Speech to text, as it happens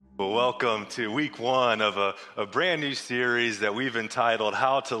Well, welcome to week one of a brand new series that we've entitled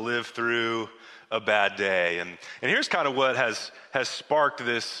How to Live Through a Bad Day. And here's kind of what has sparked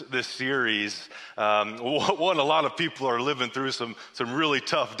this series. One, a lot of people are living through some really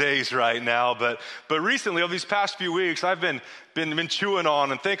tough days right now, but recently, over these past few weeks, I've been chewing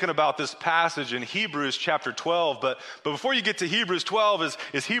on and thinking about this passage in Hebrews chapter 12. But before you get to Hebrews 12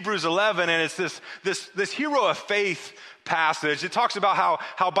 is Hebrews 11, and it's this hero of faith passage. It talks about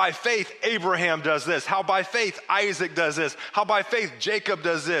how by faith Abraham does this, how by faith Isaac does this, how by faith Jacob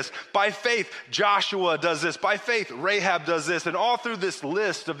does this, by faith Joshua does this, by faith Rahab does this, and all through this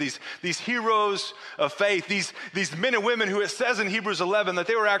list of these heroes of faith, these men and women who it says in Hebrews 11 that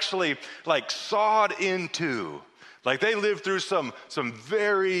they were actually like sawed in two. Like they lived through some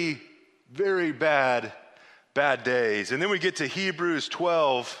very, very bad days. And then we get to Hebrews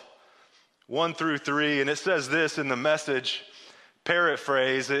 12, 1 through 3, and it says this in the Message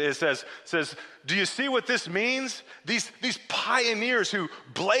paraphrase. It says, do you see what this means? These pioneers who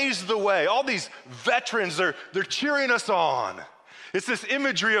blazed the way, all these veterans, they're cheering us on. It's this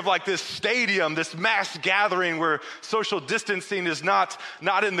imagery of like this stadium, this mass gathering where social distancing is not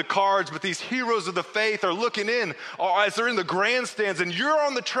in the cards, but these heroes of the faith are looking in as they're in the grandstands, and you're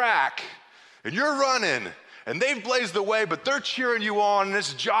on the track, and you're running, and they've blazed the way, but they're cheering you on. And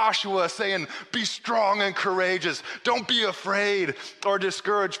it's Joshua saying, be strong and courageous. Don't be afraid or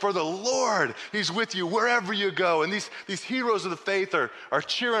discouraged, for the Lord, He's with you wherever you go. And these heroes of the faith are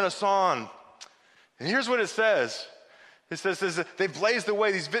cheering us on. And here's what it says. It says they've blazed the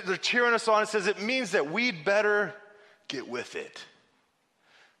way. They're cheering us on. It says it means that we'd better get with it.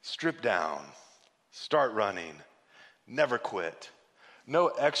 Strip down. Start running. Never quit. No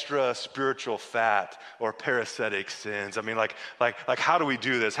extra spiritual fat or parasitic sins. I mean, like how do we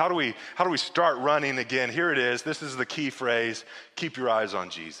do this? How do we start running again? Here it is. This is the key phrase. Keep your eyes on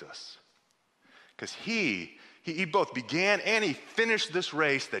Jesus. Because he both began and He finished this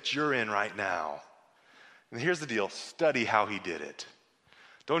race that you're in right now. And here's the deal. Study how He did it.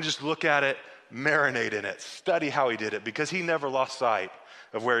 Don't just look at it, marinate in it. Study how He did it, because He never lost sight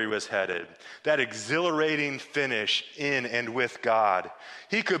of where He was headed. That exhilarating finish in and with God.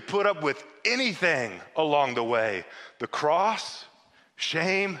 He could put up with anything along the way. The cross,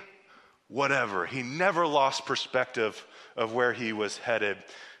 shame, whatever. He never lost perspective of where He was headed.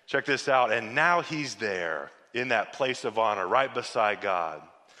 Check this out. And now He's there in that place of honor, right beside God.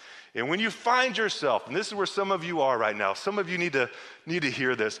 And when you find yourself, and this is where some of you are right now, some of you need to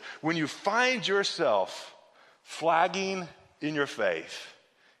hear this. When you find yourself flagging in your faith,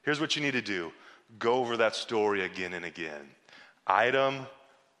 here's what you need to do. Go over that story again and again, item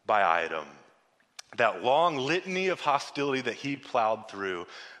by item. That long litany of hostility that He plowed through,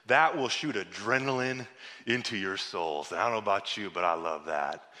 that will shoot adrenaline into your souls. And I don't know about you, but I love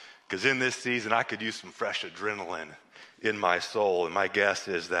that. Because in this season, I could use some fresh adrenaline in my soul. And my guess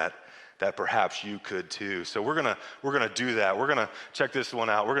is that perhaps you could too. So we're gonna do that. We're gonna check this one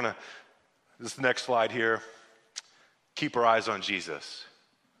out. This next slide here, keep our eyes on Jesus.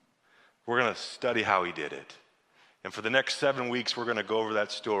 We're gonna study how He did it. And for the next 7 weeks, we're gonna go over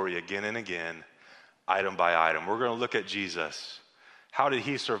that story again and again, item by item. We're gonna look at Jesus. How did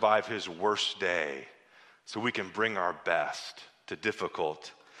He survive His worst day so we can bring our best to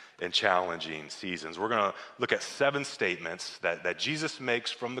difficult and challenging seasons? We're going to look at 7 statements that Jesus makes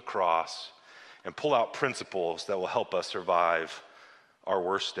from the cross and pull out principles that will help us survive our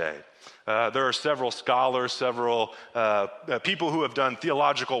worst day. There are several scholars, several people who have done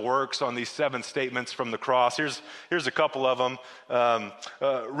theological works on these 7 statements from the cross. Here's a couple of them.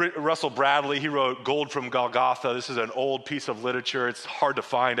 Russell Bradley, he wrote Gold from Golgotha. This is an old piece of literature. It's hard to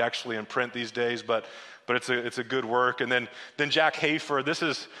find actually in print these days, but it's a good work. And then Jack Hafer,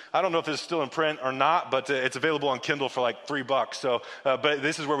 I don't know if this is still in print or not, but it's available on Kindle for like $3. So, but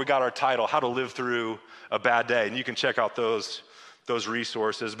this is where we got our title, How to Live Through a Bad Day. And you can check out those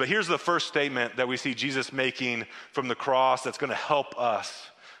resources. But here's the first statement that we see Jesus making from the cross that's going to help us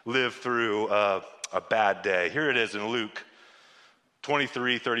live through a bad day. Here it is in Luke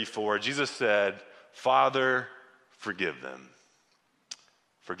 23:34. Jesus said, Father, forgive them.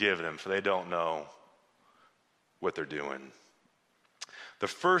 Forgive them, for they don't know what they're doing. The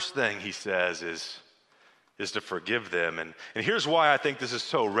first thing He says is to forgive them. And here's why I think this is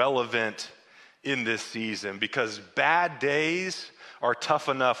so relevant in this season, because bad days are tough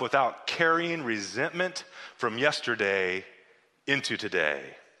enough without carrying resentment from yesterday into today.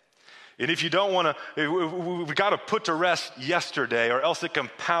 And if you don't want to, we got to put to rest yesterday, or else it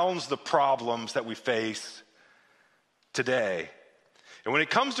compounds the problems that we face today. And when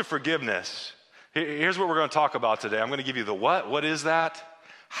it comes to forgiveness, here's what we're going to talk about today. I'm going to give you the what is that?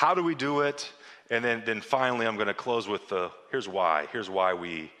 How do we do it? And then finally, I'm going to close with here's why. Here's why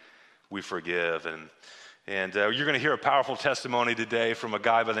we forgive. And you're going to hear a powerful testimony today from a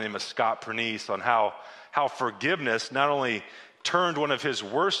guy by the name of Scott Pernice on how forgiveness not only turned one of his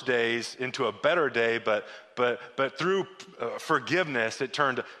worst days into a better day, but through forgiveness, it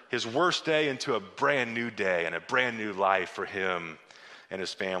turned his worst day into a brand new day and a brand new life for him and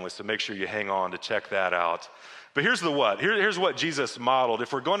his family. So make sure you hang on to check that out. But here's the what. Here's what Jesus modeled.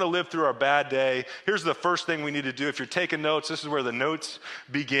 If we're going to live through our bad day, here's the first thing we need to do. If you're taking notes, this is where the notes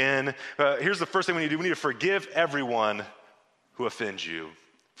begin. Here's the first thing we need to do. We need to forgive everyone who offends you.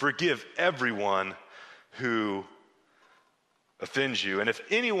 Forgive everyone who offends you. And if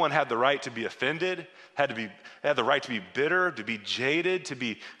anyone had the right to be offended, had the right to be bitter, to be jaded, to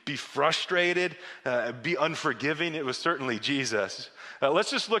be frustrated, be unforgiving, it was certainly Jesus.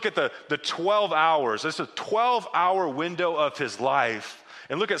 Let's just look at the 12 hours. This is a 12-hour window of his life,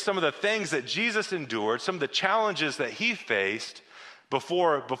 and look at some of the things that Jesus endured, some of the challenges that he faced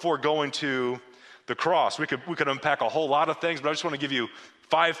before going to the cross. We could unpack a whole lot of things, but I just want to give you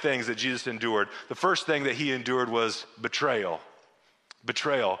 5 things that Jesus endured. The first thing that he endured was betrayal.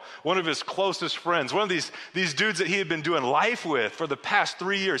 Betrayal. One of his closest friends, one of these dudes that he had been doing life with for the past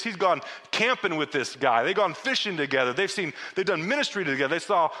 3 years. He's gone camping with this guy. They've gone fishing together. They've done ministry together. They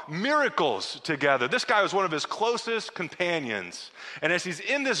saw miracles together. This guy was one of his closest companions. And as he's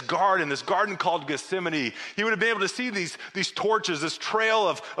in this garden called Gethsemane, he would have been able to see these torches, this trail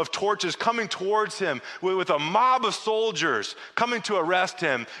of torches coming towards him with a mob of soldiers coming to arrest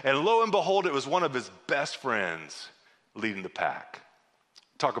him. And lo and behold, it was one of his best friends leading the pack.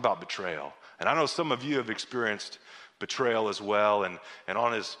 Talk about betrayal. And I know some of you have experienced betrayal as well. And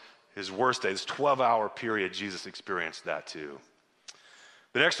on his worst day, this 12-hour period, Jesus experienced that too.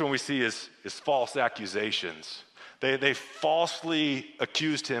 The next one we see is false accusations. They falsely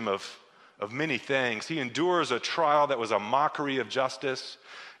accused him of many things. He endures a trial that was a mockery of justice.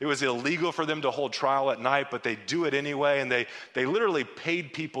 It was illegal for them to hold trial at night, but they do it anyway. And they literally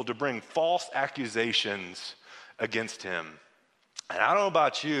paid people to bring false accusations against him. And I don't know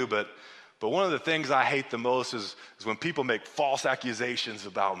about you, but one of the things I hate the most is when people make false accusations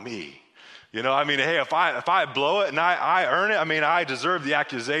about me. You know, I mean, hey, if I blow it and I earn it, I mean, I deserve the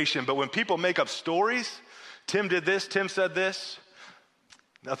accusation. But when people make up stories, Tim did this, Tim said this,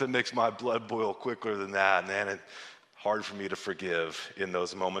 nothing makes my blood boil quicker than that, man. It's hard for me to forgive in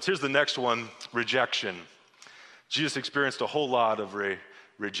those moments. Here's the next one, rejection. Jesus experienced a whole lot of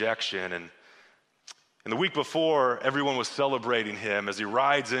rejection. And the week before, everyone was celebrating him as he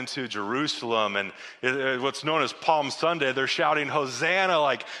rides into Jerusalem. And what's known as Palm Sunday, they're shouting, Hosanna,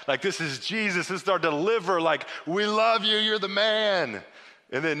 like this is Jesus, this is our deliverer, like, we love you, you're the man.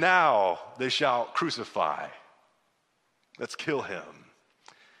 And then now they shout, crucify. Let's kill him.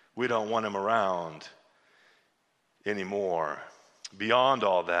 We don't want him around anymore. Beyond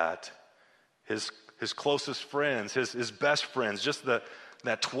all that, his closest friends, his best friends, just that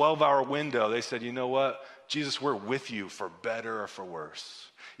 12-hour window, they said, you know what? Jesus, we're with you for better or for worse.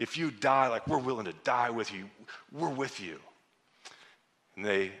 If you die, like, we're willing to die with you. We're with you. And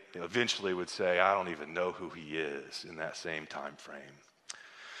they eventually would say, I don't even know who he is in that same time frame.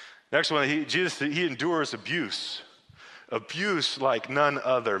 Next one, Jesus endures abuse. Abuse like none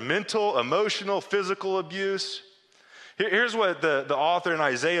other. Mental, emotional, physical abuse. Here's what the author in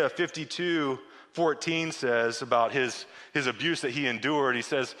Isaiah 52:14 says about his abuse that he endured. He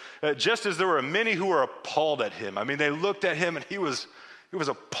says, just as there were many who were appalled at him. I mean, they looked at him and he was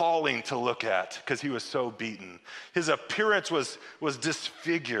appalling to look at because he was so beaten. His appearance was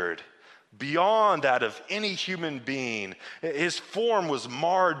disfigured beyond that of any human being. His form was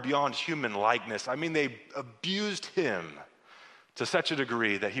marred beyond human likeness. I mean, they abused him to such a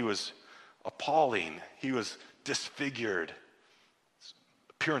degree that he was appalling. He was disfigured. His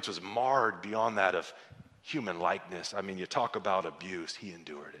appearance was marred beyond that of human likeness. I mean, you talk about abuse, he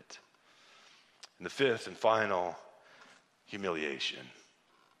endured it. And the fifth and final, humiliation.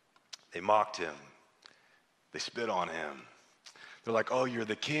 They mocked him. They spit on him. They're like, oh, you're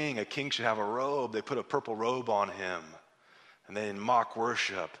the king. A king should have a robe. They put a purple robe on him. And they mock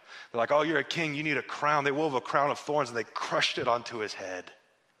worship. They're like, oh, you're a king. You need a crown. They wove a crown of thorns and they crushed it onto his head.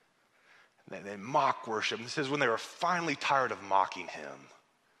 And they mock worship. And it says when they were finally tired of mocking him,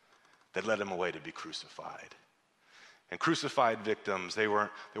 they led him away to be crucified. And crucified victims, they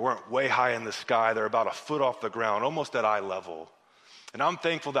weren't way high in the sky. They're about a foot off the ground, almost at eye level. And I'm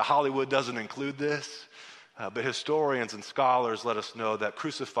thankful that Hollywood doesn't include this, but historians and scholars let us know that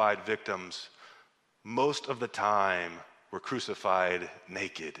crucified victims, most of the time, were crucified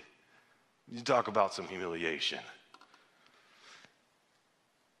naked. You talk about some humiliation.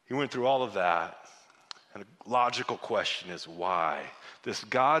 He went through all of that. And a logical question is why? This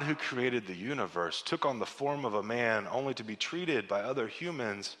God who created the universe took on the form of a man only to be treated by other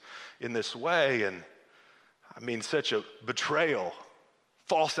humans in this way. And such a betrayal,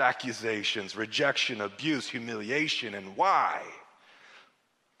 false accusations, rejection, abuse, humiliation, and why?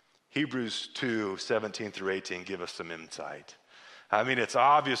 Hebrews 2:17 through 18 give us some insight. It's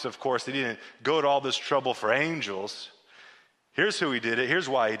obvious, of course, that he didn't go to all this trouble for angels. Here's who he did it. Here's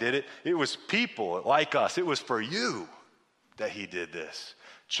why he did it. It was people like us. It was for you that he did this.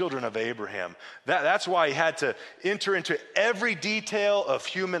 Children of Abraham. That's why he had to enter into every detail of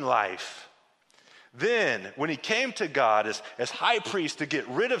human life. Then, when he came to God as high priest to get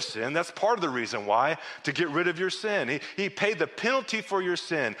rid of sin, that's part of the reason why, to get rid of your sin. He paid the penalty for your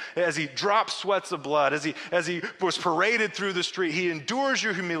sin as he dropped sweats of blood, as he was paraded through the street. He endures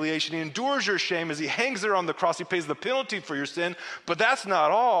your humiliation. He endures your shame as he hangs there on the cross. He pays the penalty for your sin. But that's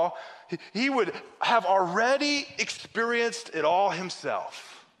not all. He would have already experienced it all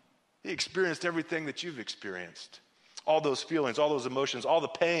himself. He experienced everything that you've experienced. All those feelings, all those emotions, all the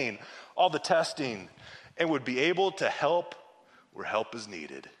pain, all the testing, and would be able to help where help is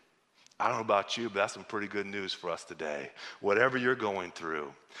needed. I don't know about you, but that's some pretty good news for us today. Whatever you're going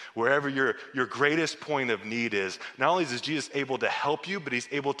through, wherever your greatest point of need is, not only is Jesus able to help you, but he's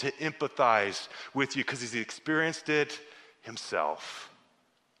able to empathize with you because he's experienced it himself.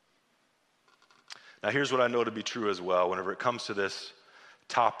 Now, here's what I know to be true as well. Whenever it comes to this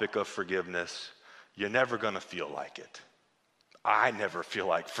topic of forgiveness, you're never going to feel like it. I never feel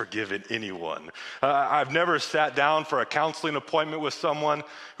like forgiving anyone. I've never sat down for a counseling appointment with someone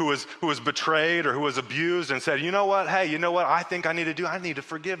who was betrayed or who was abused and said, you know what, hey, you know what I think I need to do? I need to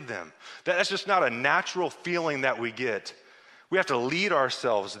forgive them. That's just not a natural feeling that we get. We have to lead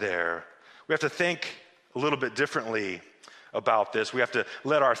ourselves there. We have to think a little bit differently about this. We have to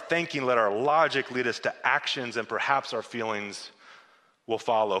let our thinking, let our logic lead us to actions, and perhaps our feelings will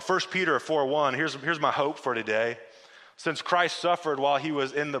follow. 1 Peter 4:1, here's my hope for today. Since Christ suffered while he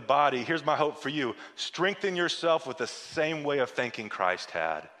was in the body, here's my hope for you. Strengthen yourself with the same way of thinking Christ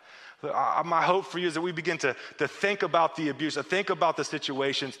had. My hope for you is that we begin to think about the abuse, to think about the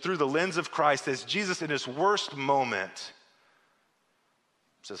situations through the lens of Christ as Jesus in his worst moment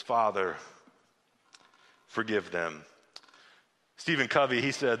says, Father, forgive them. Stephen Covey,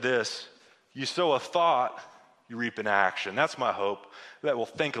 he said this, you sow a thought, you reap an action. That's my hope, that we'll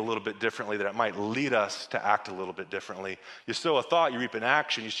think a little bit differently, that it might lead us to act a little bit differently. You sow a thought, you reap an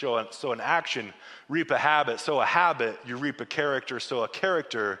action. You sow an action, reap a habit. Sow a habit, you reap a character. Sow a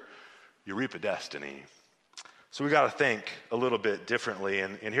character, you reap a destiny. So we got to think a little bit differently.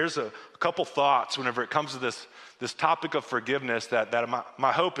 And here's a couple thoughts whenever it comes to this topic of forgiveness that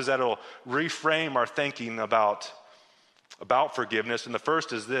my hope is that it'll reframe our thinking about forgiveness. And the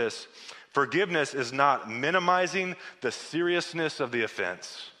first is this. Forgiveness is not minimizing the seriousness of the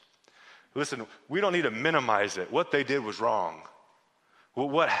offense. Listen, we don't need to minimize it. What they did was wrong.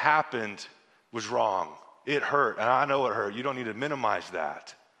 What happened was wrong. It hurt, and I know it hurt. You don't need to minimize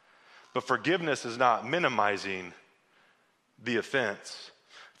that. But forgiveness is not minimizing the offense.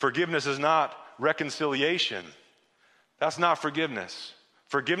 Forgiveness is not reconciliation. That's not forgiveness.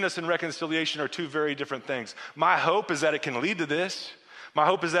 Forgiveness and reconciliation are two very different things. My hope is that it can lead to this. My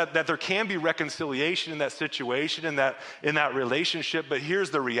hope is that there can be reconciliation in that situation, in that relationship, but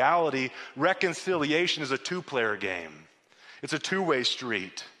here's the reality. Reconciliation is a two-player game. It's a two-way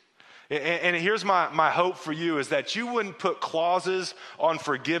street. And here's my hope for you is that you wouldn't put clauses on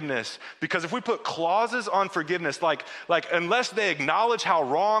forgiveness, because if we put clauses on forgiveness, like unless they acknowledge how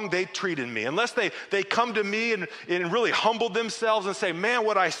wrong they treated me, unless they come to me and really humble themselves and say, man,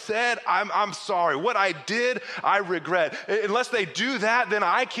 what I said, I'm sorry. What I did, I regret. Unless they do that, then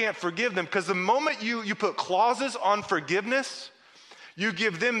I can't forgive them, because the moment you put clauses on forgiveness, you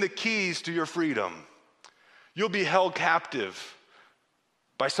give them the keys to your freedom. You'll be held captive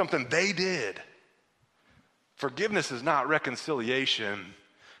by something they did. Forgiveness is not reconciliation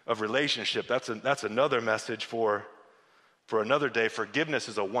of relationship. That's another message for another day. Forgiveness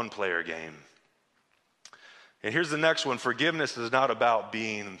is a one-player game. And here's the next one. Forgiveness is not about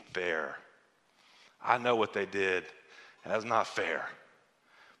being fair. I know what they did, and that's not fair.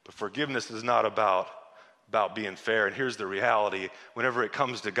 But forgiveness is not about being fair. And here's the reality. Whenever it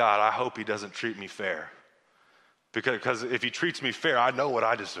comes to God, I hope he doesn't treat me fair. Because if he treats me fair, I know what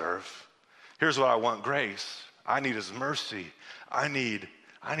I deserve. Here's what I want: grace. I need his mercy. I need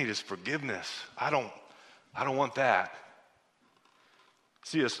his forgiveness. I don't want that.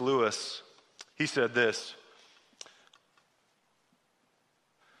 C.S. Lewis, he said this: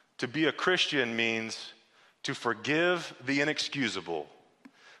 to be a Christian means to forgive the inexcusable,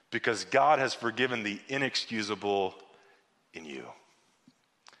 because God has forgiven the inexcusable in you.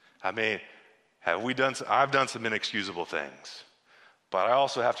 I mean, I've done some inexcusable things, but I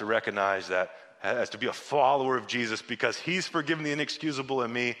also have to recognize that as to be a follower of Jesus, because he's forgiven the inexcusable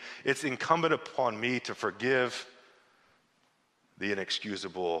in me, it's incumbent upon me to forgive the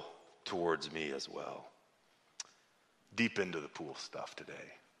inexcusable towards me as well. Deep into the pool stuff today.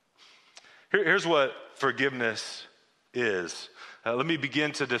 Here's what forgiveness is. Let me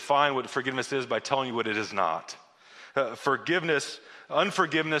begin to define what forgiveness is by telling you what it is not. Unforgiveness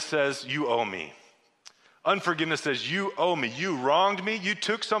says you owe me. Unforgiveness says you owe me. You wronged me. You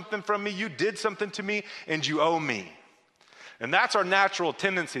took something from me. You did something to me, and you owe me. And that's our natural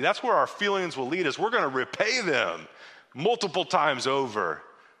tendency. That's where our feelings will lead us. We're going to repay them multiple times over.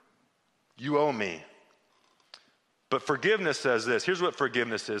 You owe me. But forgiveness says this. Here's what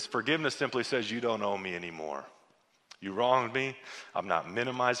forgiveness is. Forgiveness simply says you don't owe me anymore. You wronged me. I'm not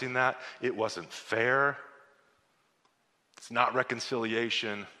minimizing that. It wasn't fair. It's not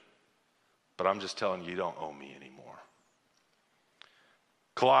reconciliation. But I'm just telling you, you don't owe me anymore.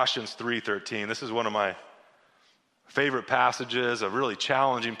 Colossians 3:13. This is one of my favorite passages, a really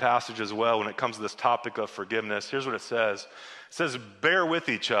challenging passage as well when it comes to this topic of forgiveness. Here's what it says. It says, bear with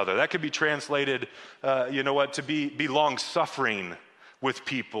each other. That could be translated, to be long-suffering with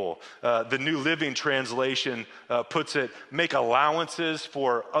people. The New Living Translation puts it, make allowances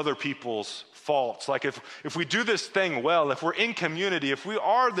for other people's faults. Like if we do this thing well, if we're in community, if we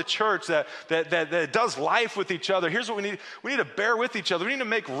are the church that does life with each other, here's what we need. We need to bear with each other. We need to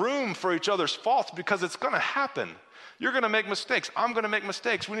make room for each other's faults because it's going to happen. You're going to make mistakes. I'm going to make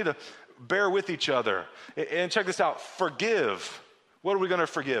mistakes. We need to bear with each other. And check this out. Forgive. What are we going to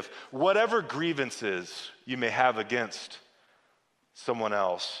forgive? Whatever grievances you may have against someone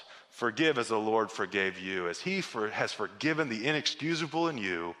else, forgive as the Lord forgave you. As he has forgiven the inexcusable in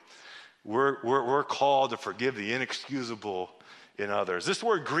you, we're called to forgive the inexcusable in others. This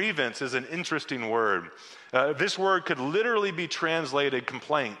word grievance is an interesting word. This word could literally be translated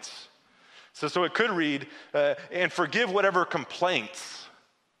complaints. So it could read, and forgive whatever complaints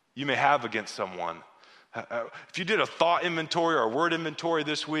you may have against someone. If you did a thought inventory or a word inventory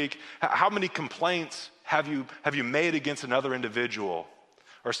this week, how many complaints have you made against another individual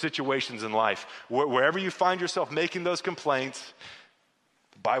or situations in life? Wherever you find yourself making those complaints,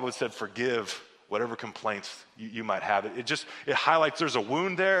 the Bible said forgive whatever complaints you might have. It highlights there's a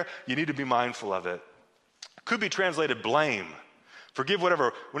wound there. You need to be mindful of it. Could be translated blame. Forgive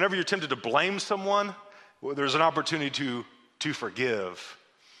whenever you're tempted to blame someone, there's an opportunity to forgive.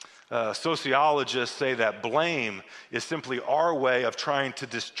 Sociologists say that blame is simply our way of trying to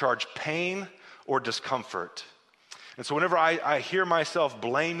discharge pain or discomfort. And so whenever I hear myself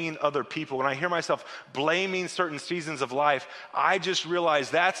blaming other people, when I hear myself blaming certain seasons of life, I just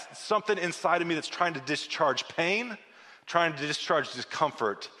realize that's something inside of me that's trying to discharge pain, trying to discharge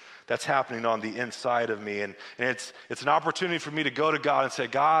discomfort that's happening on the inside of me. And it's an opportunity for me to go to God and say,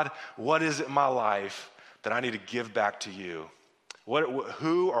 God, what is it in my life that I need to give back to you?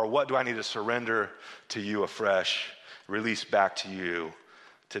 Who or what do I need to surrender to you afresh, release back to you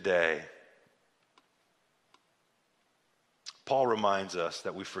today? Paul reminds us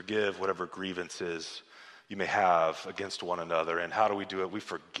that we forgive whatever grievances you may have against one another. And how do we do it? We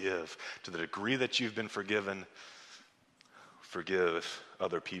forgive. To the degree that you've been forgiven, forgive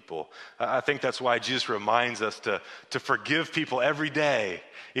other people. I think that's why Jesus reminds us to forgive people every day.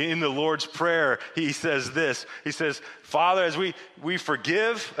 In the Lord's Prayer, he says this. He says, Father, as we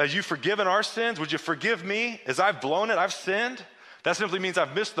forgive, as you've forgiven our sins, would you forgive me? As I've blown it, I've sinned. That simply means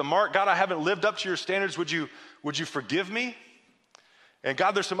I've missed the mark. God, I haven't lived up to your standards. Would you forgive me? And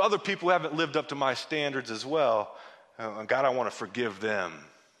God, there's some other people who haven't lived up to my standards as well. And God, I want to forgive them.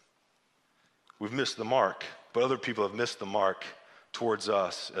 We've missed the mark, but other people have missed the mark towards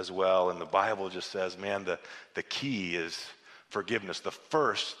us as well. And the Bible just says, man, the key is forgiveness. The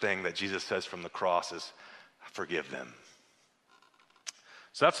first thing that Jesus says from the cross is forgive them.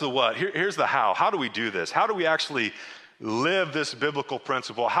 So that's the what. Here's the how. How do we do this? How do we actually live this biblical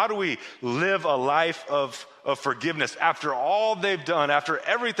principle? How do we live a life of forgiveness after all they've done, after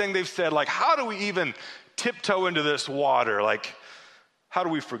everything they've said? Like, how do we even tiptoe into this water? Like, how do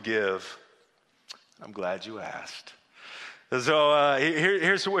we forgive? I'm glad you asked. So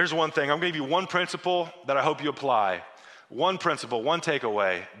here's one thing. I'm going to give you one principle that I hope you apply. One principle, one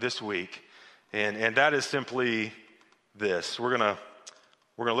takeaway this week, and that is simply this. We're gonna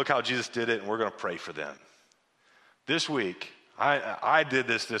look how Jesus did it, and we're gonna pray for them. This week, I did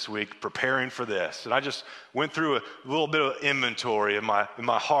this week preparing for this, and I just went through a little bit of inventory in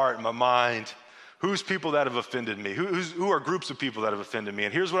my heart, in my mind, Who's people that have offended me? Who are groups of people that have offended me?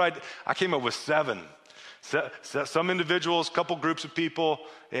 And here's what I came up with 7. Some individuals, couple groups of people,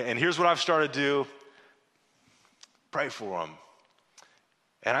 and here's what I've started to do. Pray for them.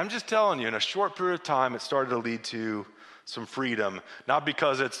 And I'm just telling you, in a short period of time, it started to lead to some freedom. Not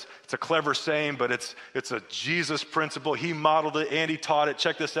because it's a clever saying, but it's a Jesus principle. He modeled it and he taught it.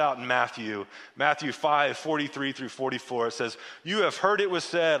 Check this out in Matthew 5:43 through 44. It says, "You have heard it was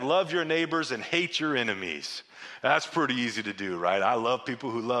said, love your neighbors and hate your enemies." That's pretty easy to do, right? I love people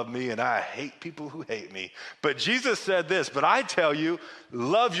who love me and I hate people who hate me. But Jesus said this, "But I tell you,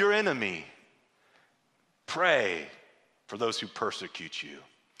 love your enemy. Pray for those who persecute you."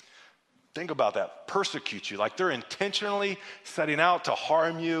 Think about that, persecute you, like they're intentionally setting out to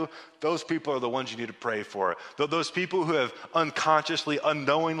harm you. Those people are the ones you need to pray for. Those people who have unconsciously,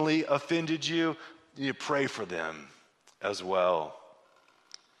 unknowingly offended you, you need to pray for them as well.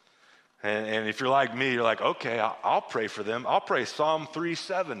 And if you're like me, you're like, okay, I'll pray for them. I'll pray Psalm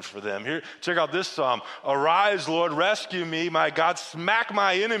 3:7 for them. Here, check out this psalm. "Arise, Lord, rescue me. My God, smack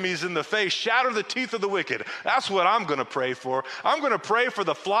my enemies in the face. Shatter the teeth of the wicked." That's what I'm going to pray for. I'm going to pray for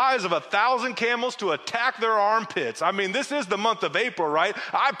the flies of 1,000 camels to attack their armpits. I mean, this is the month of April, right?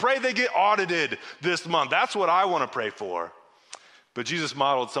 I pray they get audited this month. That's what I want to pray for. But Jesus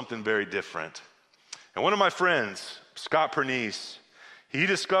modeled something very different. And one of my friends, Scott Perkins, he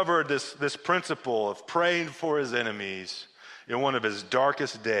discovered this principle of praying for his enemies in one of his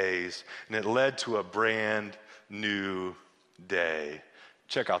darkest days, and it led to a brand new day.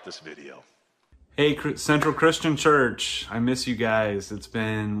 Check out this video. Hey, Central Christian Church, I miss you guys. It's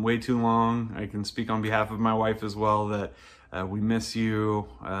been way too long. I can speak on behalf of my wife as well that we miss you.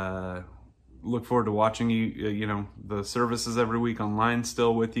 Look forward to watching you, the services every week online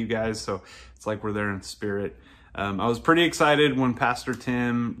still with you guys, so it's like we're there in spirit. I was pretty excited when Pastor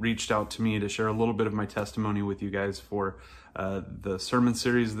Tim reached out to me to share a little bit of my testimony with you guys for the sermon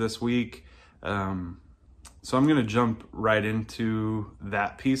series this week. So I'm going to jump right into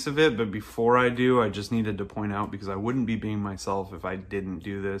that piece of it. But before I do, I just needed to point out, because I wouldn't be being myself if I didn't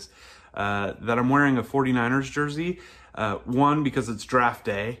do this, that I'm wearing a 49ers jersey. One, because it's draft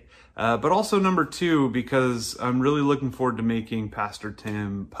day. But also number 2, because I'm really looking forward to making Pastor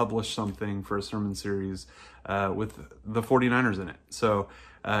Tim publish something for a sermon series with the 49ers in it. So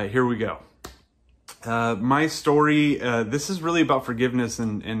here we go. My story, this is really about forgiveness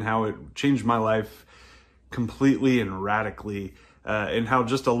and how it changed my life completely and radically, and how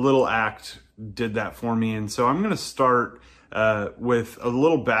just a little act did that for me. And so I'm going to start with a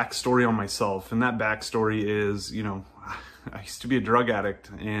little backstory on myself. And that backstory is, I used to be a drug addict,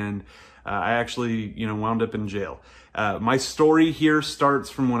 and I actually, wound up in jail. My story here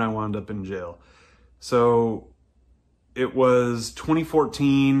starts from when I wound up in jail. So it was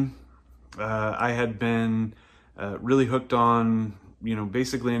 2014. I had been really hooked on,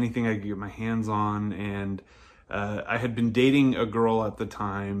 basically anything I could get my hands on. And I had been dating a girl at the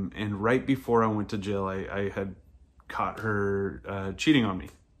time. And right before I went to jail, I had caught her cheating on me.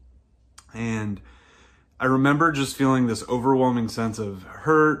 And I remember just feeling this overwhelming sense of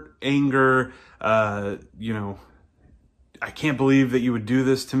hurt, anger, I can't believe that you would do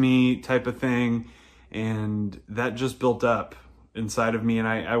this to me type of thing. And that just built up inside of me. And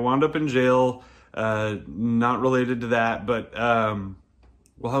I wound up in jail, not related to that, but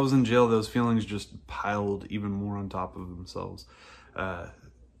while I was in jail, those feelings just piled even more on top of themselves, to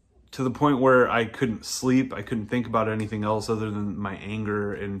the point where I couldn't sleep. I couldn't think about anything else other than my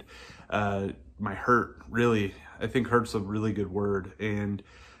anger and my hurt. Really, I think hurt's a really good word. And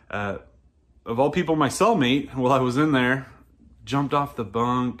of all people, my cellmate, while I was in there, jumped off the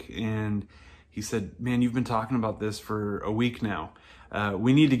bunk and he said, "Man, you've been talking about this for a week now.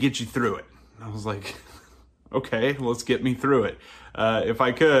 We need to get you through it." I was like, okay, let's get me through it. If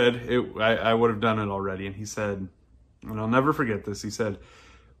I could, I would have done it already. And he said, and I'll never forget this, he said,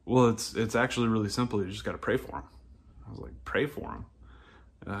 "Well, it's actually really simple. You just got to pray for him." I was like, pray for him?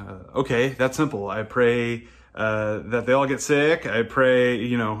 Okay, that's simple. I pray that they all get sick. I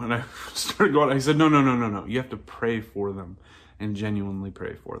pray, and I started going, he said, no. You have to pray for them and genuinely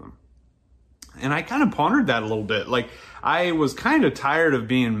pray for them. And I kind of pondered that a little bit. Like, I was kind of tired of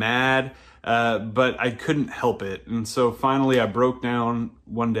being mad, but I couldn't help it. And so finally I broke down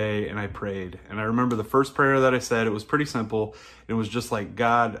one day and I prayed. And I remember the first prayer that I said, it was pretty simple. It was just like,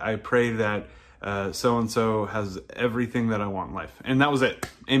 "God, I pray that so-and-so has everything that I want in life." And that was it.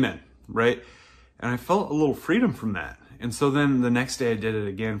 Amen. Right? And I felt a little freedom from that. And so then the next day I did it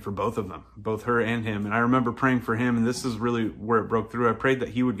again for both of them, both her and him. And I remember praying for him, and this is really where it broke through. I prayed that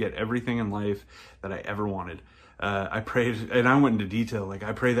he would get everything in life that I ever wanted. I prayed, and I went into detail, like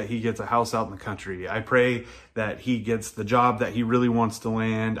I pray that he gets a house out in the country. I pray that he gets the job that he really wants to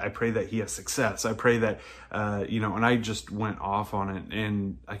land. I pray that he has success. I pray that, and I just went off on it,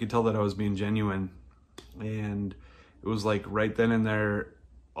 and I could tell that I was being genuine. And it was like right then and there,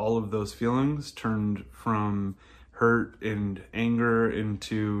 all of those feelings turned from hurt and anger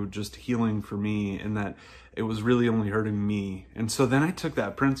into just healing for me, and that it was really only hurting me. And so then I took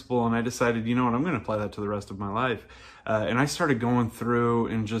that principle and I decided, you know what, I'm going to apply that to the rest of my life. And I started going through,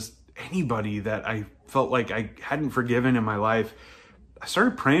 and just anybody that I felt like I hadn't forgiven in my life, I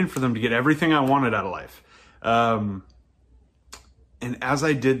started praying for them to get everything I wanted out of life. And as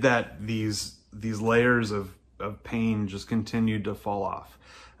I did that, these layers of pain just continued to fall off,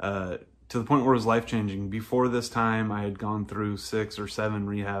 to the point where it was life-changing. Before this time, I had gone through 6 or 7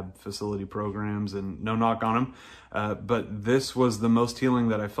 rehab facility programs, and no knock on them, but this was the most healing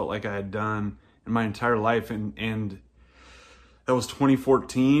that I felt like I had done in my entire life, and that was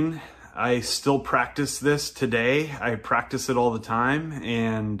 2014. I still practice this today. I practice it all the time,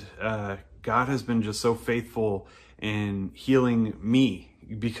 and God has been just so faithful in healing me,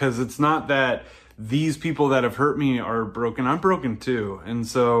 because it's not that these people that have hurt me are broken. I'm broken too. And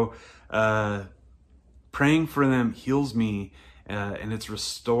so praying for them heals me, and it's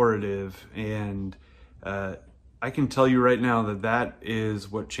restorative. And I can tell you right now that that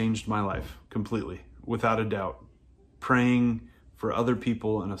is what changed my life completely, without a doubt. Praying for other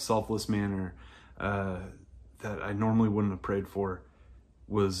people in a selfless manner that I normally wouldn't have prayed for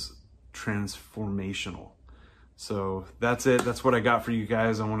was transformational. So that's it. That's what I got for you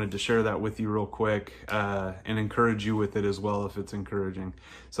guys. I wanted to share that with you real quick, and encourage you with it as well if it's encouraging.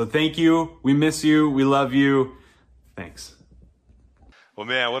 So thank you. We miss you. We love you. Thanks. Well,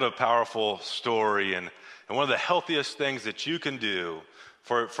 man, what a powerful story, and one of the healthiest things that you can do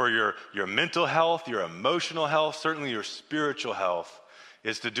for your mental health, your emotional health, certainly your spiritual health,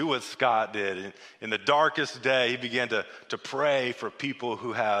 is to do what Scott did. In the darkest day, he began to pray for people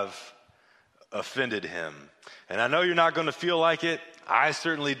who have offended him. And I know you're not going to feel like it. I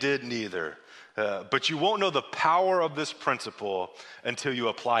certainly didn't either. But you won't know the power of this principle until you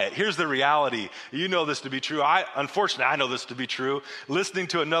apply it. Here's the reality. You know this to be true. Unfortunately, I know this to be true. Listening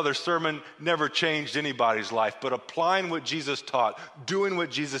to another sermon never changed anybody's life, but applying what Jesus taught, doing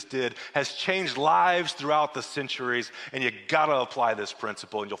what Jesus did, has changed lives throughout the centuries. And you got to apply this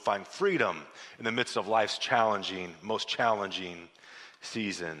principle, and you'll find freedom in the midst of life's most challenging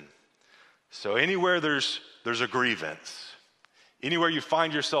season. So anywhere there's a grievance, anywhere you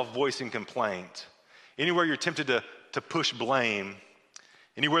find yourself voicing complaint, anywhere you're tempted to push blame,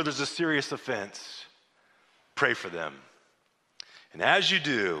 anywhere there's a serious offense, pray for them. And as you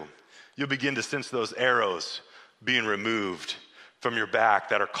do, you'll begin to sense those arrows being removed from your back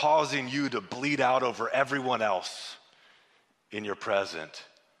that are causing you to bleed out over everyone else in your present.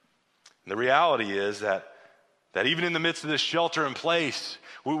 And the reality is that even in the midst of this shelter in place,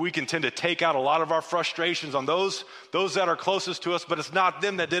 we can tend to take out a lot of our frustrations on those that are closest to us, but it's not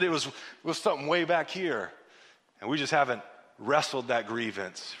them that did it. It was something way back here. And we just haven't wrestled that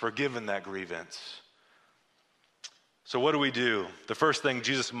grievance, forgiven that grievance. So what do? The first thing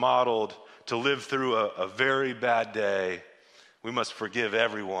Jesus modeled to live through a very bad day, we must forgive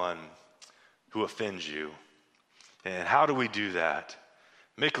everyone who offends you. And how do we do that?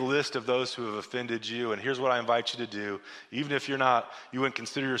 Make a list of those who have offended you, and here's what I invite you to do. Even if you wouldn't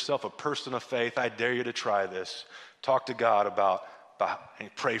consider yourself a person of faith, I dare you to try this. Talk to God about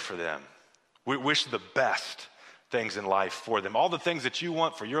and pray for them. We wish the best things in life for them. All the things that you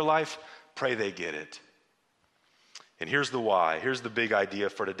want for your life, pray they get it. And here's the why. Here's the big idea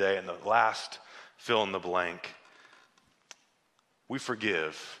for today, and the last fill in the blank. We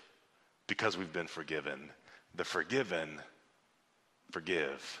forgive because we've been forgiven. The forgiven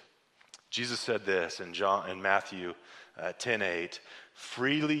forgive. Jesus said this in Matthew 10:8,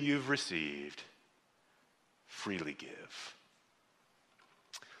 freely you've received, freely give.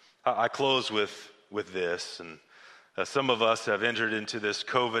 I close with this, and some of us have entered into this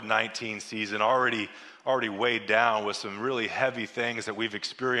COVID-19 season already weighed down with some really heavy things that we've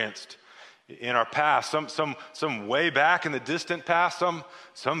experienced in our past, some way back in the distant past,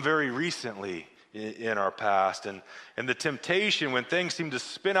 some very recently in our past. And the temptation when things seem to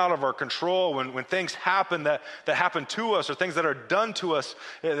spin out of our control, when things happen that happen to us, or things that are done to us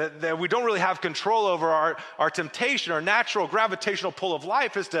that we don't really have control over, our temptation, our natural gravitational pull of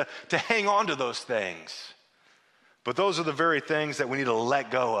life is to hang on to those things. But those are the very things that we need to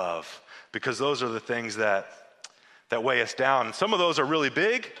let go of, because those are the things that weigh us down. And some of those are really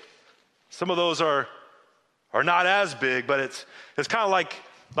big. Some of those are not as big, but it's kind of like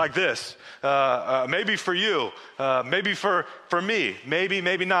like this. Maybe for you, maybe for me,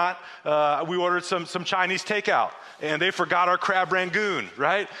 maybe not. We ordered some Chinese takeout, and they forgot our crab rangoon,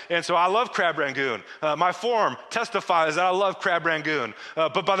 right? And so I love crab rangoon. My form testifies that I love crab rangoon.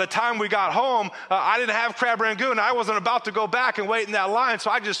 But by the time we got home, I didn't have crab rangoon. I wasn't about to go back and wait in that line,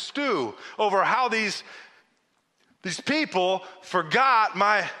 so I just stew over how these people forgot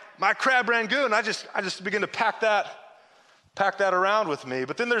my crab rangoon. I just begin to pack that around with me.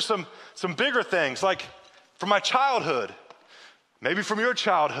 But then there's some bigger things, like from my childhood, maybe from your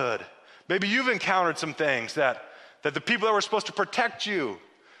childhood. Maybe you've encountered some things that the people that were supposed to protect you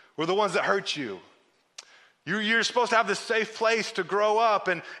were the ones that hurt you. You're supposed to have this safe place to grow up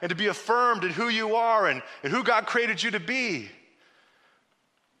and to be affirmed in who you are and who God created you to be.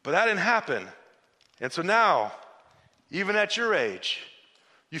 But that didn't happen. And so now, even at your age,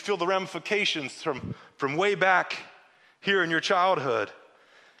 you feel the ramifications from way back here in your childhood.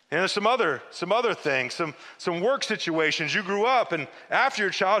 And there's some other things, some work situations. You grew up, and after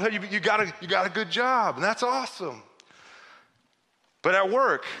your childhood, you got a good job, and that's awesome. But at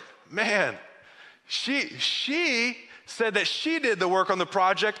work, man, she said that she did the work on the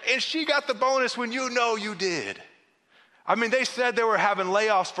project, and she got the bonus when you know you did. I mean, they said they were having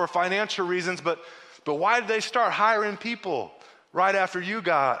layoffs for financial reasons, but why did they start hiring people right after you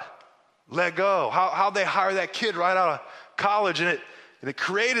got let go? How'd they hire that kid right out of college? And it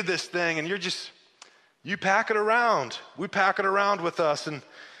created this thing, and you pack it around. We pack it around with us. And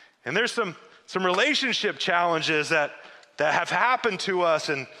there's some relationship challenges that have happened to us,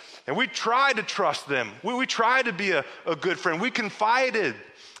 and we tried to trust them. We tried to be a good friend. We confided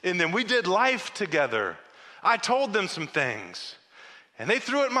in them. We did life together. I told them some things, and they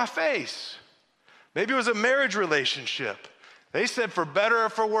threw it in my face. Maybe it was a marriage relationship. They said for better or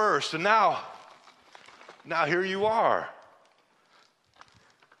for worse, and now here you are.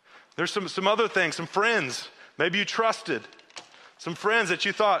 There's some other things, some friends maybe you trusted, some friends that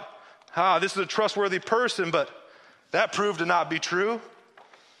you thought, this is a trustworthy person, but that proved to not be true.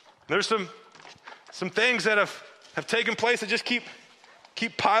 There's some things that have taken place that just keep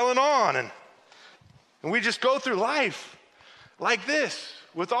piling on, and we just go through life like this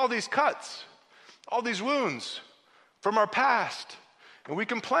with all these cuts, all these wounds from our past, and we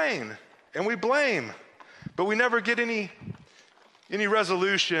complain and we blame, but we never get any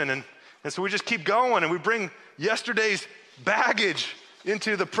resolution, and so we just keep going, and we bring yesterday's baggage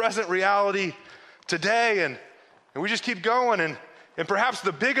into the present reality today, and we just keep going, and perhaps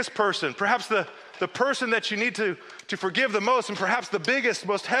the biggest person, perhaps the person that you need to forgive the most, and perhaps the biggest,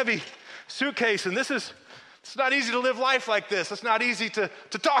 most heavy suitcase, and it's not easy to live life like this. It's not easy to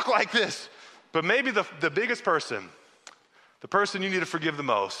talk like this, but maybe the biggest person, the person you need to forgive the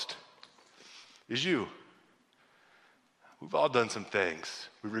most is you. We've all done some things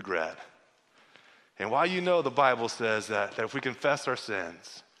we regret. And while you know the Bible says that if we confess our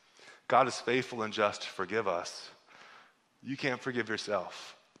sins, God is faithful and just to forgive us, you can't forgive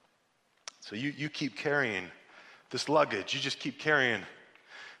yourself. So you keep carrying this luggage. You just keep carrying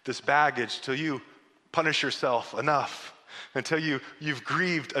this baggage till you punish yourself enough, until you've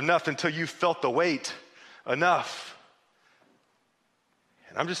grieved enough, until you've felt the weight enough.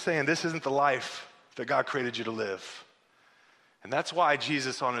 And I'm just saying, this isn't the life that God created you to live. And that's why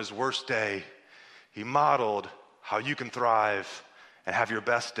Jesus, on his worst day, he modeled how you can thrive and have your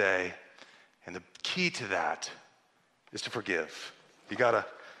best day. And the key to that is to forgive. You got to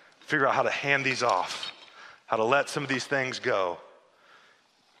figure out how to hand these off, how to let some of these things go.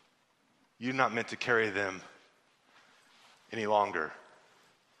 You're not meant to carry them any longer.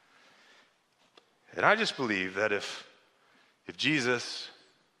 And I just believe that if Jesus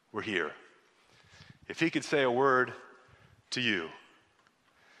were here, if he could say a word to you,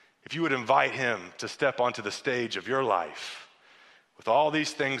 if you would invite him to step onto the stage of your life with all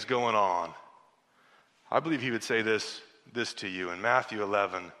these things going on, I believe he would say this to you. In Matthew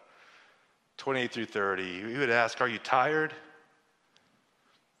 11, 28 through 30, he would ask, are you tired?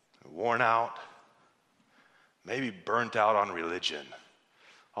 Worn out? Maybe burnt out on religion?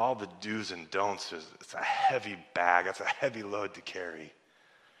 All the do's and don'ts, it's a heavy bag, it's a heavy load to carry.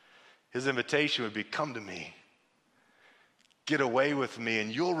 His invitation would be, come to me. Get away with me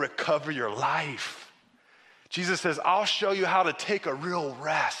and you'll recover your life. Jesus says, I'll show you how to take a real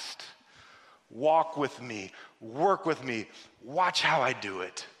rest. Walk with me, work with me, watch how I do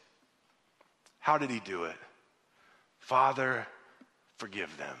it. How did he do it? Father,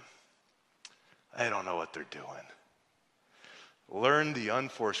 forgive them. They don't know what they're doing. Learn the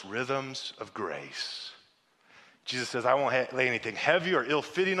unforced rhythms of grace. Jesus says, I won't lay anything heavy or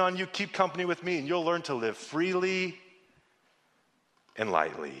ill-fitting on you. Keep company with me and you'll learn to live freely and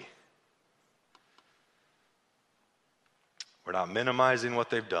lightly. We're not minimizing what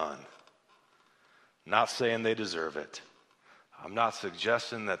they've done. Not saying they deserve it. I'm not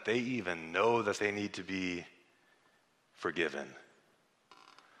suggesting that they even know that they need to be forgiven.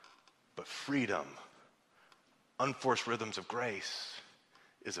 But freedom, unforced rhythms of grace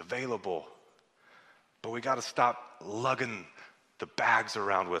is available. But we got to stop lugging the bags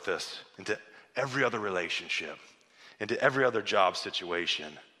around with us into every other relationship, into every other job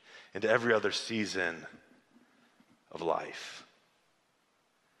situation, into every other season of life.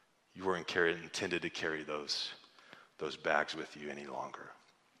 You weren't intended to carry those bags with you any longer.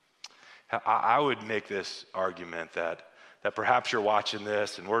 I would make this argument that perhaps you're watching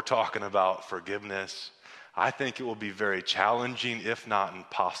this and we're talking about forgiveness. I think it will be very challenging, if not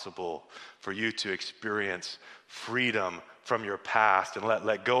impossible, for you to experience freedom from your past and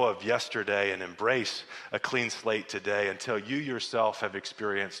let go of yesterday and embrace a clean slate today until you yourself have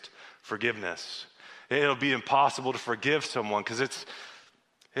experienced forgiveness. It'll be impossible to forgive someone because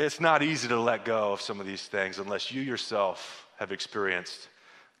it's not easy to let go of some of these things unless you yourself have experienced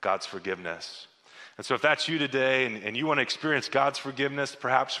God's forgiveness. And so if that's you today and you want to experience God's forgiveness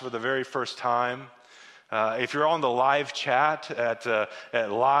perhaps for the very first time, if you're on the live chat at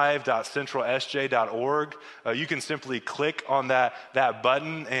live.centralsj.org, you can simply click on that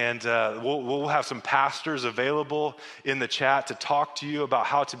button and we'll have some pastors available in the chat to talk to you about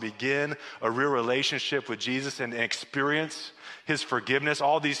how to begin a real relationship with Jesus and experience his forgiveness.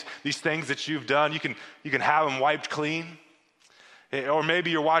 All these things that you've done, you can have them wiped clean. Or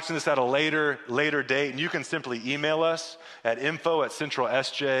maybe you're watching this at a later date and you can simply email us at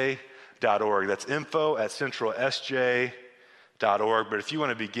info@centralsj.org. That's info@centralsj.org. But if you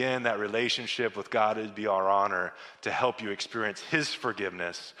want to begin that relationship with God, it'd be our honor to help you experience his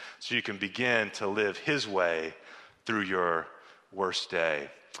forgiveness so you can begin to live his way through your worst day.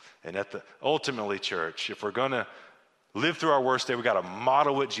 And ultimately, church, if we're going to live through our worst day, we got to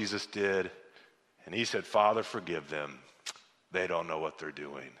model what Jesus did. And he said, Father, forgive them. They don't know what they're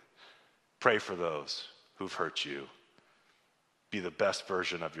doing. Pray for those who've hurt you. Be the best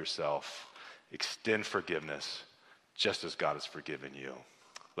version of yourself. Extend forgiveness just as God has forgiven you.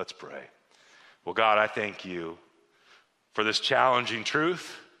 Let's pray. Well, God, I thank you for this challenging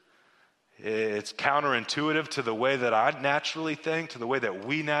truth. It's counterintuitive to the way that I naturally think, to the way that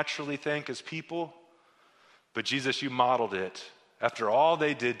we naturally think as people. But Jesus, you modeled it. After all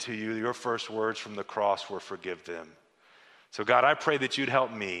they did to you, your first words from the cross were forgive them. So God, I pray that you'd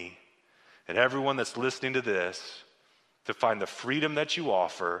help me and everyone that's listening to this to find the freedom that you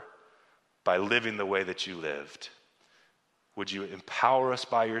offer by living the way that you lived. Would you empower us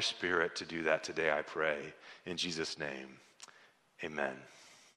by your Spirit to do that today, I pray. In Jesus' name, amen.